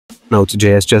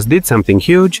Node.js just did something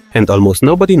huge and almost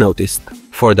nobody noticed.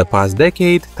 For the past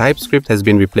decade, TypeScript has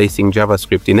been replacing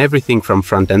JavaScript in everything from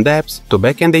front-end apps to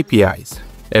back-end APIs.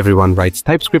 Everyone writes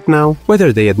TypeScript now,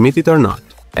 whether they admit it or not.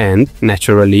 And,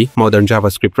 naturally, modern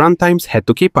JavaScript runtimes had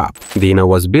to keep up. Deno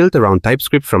was built around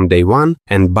TypeScript from day one,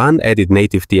 and Bun added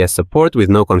native TS support with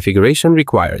no configuration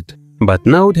required. But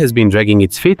Node has been dragging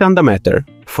its feet on the matter.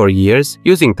 For years,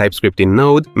 using TypeScript in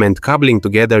Node meant cobbling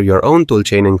together your own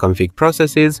toolchain and config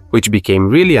processes, which became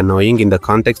really annoying in the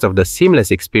context of the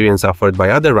seamless experience offered by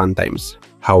other runtimes.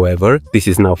 However, this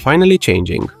is now finally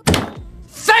changing.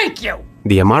 Thank you!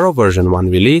 The Amaro version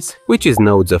 1 release, which is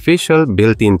Node's official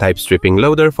built-in type stripping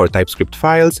loader for TypeScript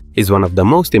files, is one of the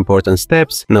most important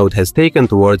steps Node has taken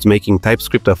towards making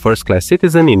TypeScript a first-class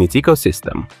citizen in its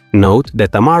ecosystem. Note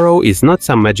that Amaro is not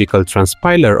some magical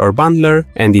transpiler or bundler,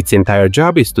 and its entire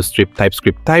job is to strip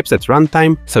TypeScript types at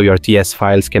runtime so your TS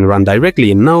files can run directly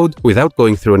in Node without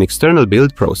going through an external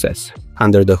build process.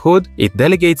 Under the hood, it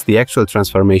delegates the actual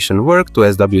transformation work to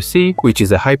SWC, which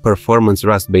is a high-performance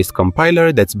Rust-based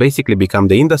compiler that's basically become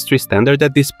the industry standard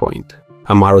at this point.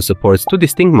 Amaro supports two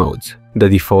distinct modes. The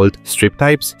default, strip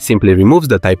types, simply removes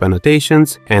the type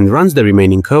annotations and runs the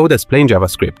remaining code as plain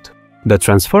JavaScript. The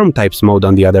transform types mode,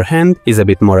 on the other hand, is a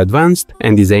bit more advanced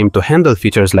and is aimed to handle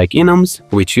features like enums,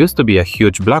 which used to be a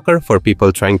huge blocker for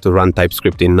people trying to run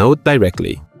TypeScript in Node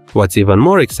directly. What's even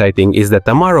more exciting is that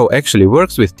Amaro actually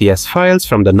works with TS files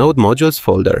from the Node modules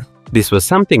folder. This was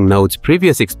something Node's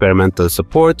previous experimental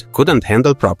support couldn't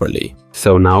handle properly.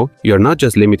 So now, you're not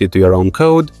just limited to your own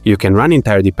code, you can run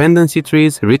entire dependency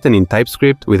trees written in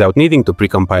TypeScript without needing to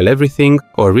precompile everything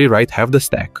or rewrite half the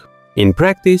stack. In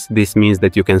practice, this means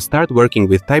that you can start working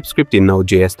with TypeScript in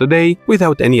Node.js today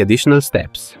without any additional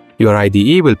steps. Your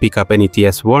IDE will pick up any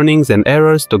TS warnings and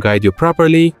errors to guide you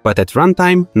properly, but at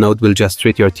runtime, Node will just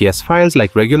treat your TS files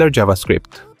like regular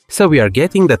JavaScript. So we are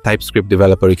getting the TypeScript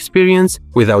developer experience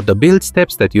without the build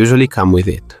steps that usually come with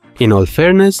it. In all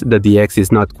fairness, the DX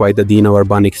is not quite the Deno or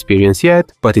Bun experience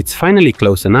yet, but it's finally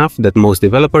close enough that most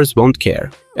developers won't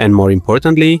care. And more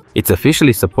importantly, it's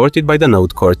officially supported by the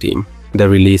Node core team. The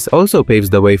release also paves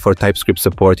the way for TypeScript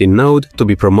support in Node to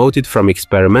be promoted from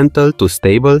experimental to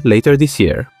stable later this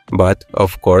year. But,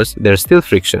 of course, there's still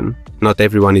friction. Not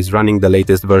everyone is running the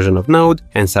latest version of Node,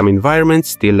 and some environments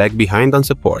still lag behind on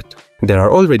support. There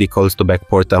are already calls to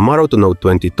backport Amaro to Node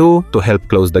 22 to help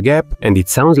close the gap, and it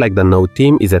sounds like the Node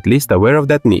team is at least aware of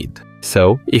that need.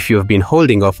 So, if you've been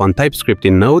holding off on TypeScript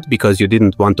in Node because you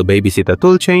didn't want to babysit a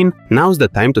toolchain, now's the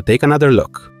time to take another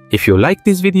look. If you liked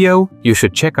this video, you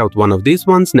should check out one of these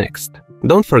ones next.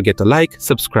 Don't forget to like,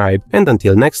 subscribe, and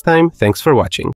until next time, thanks for watching.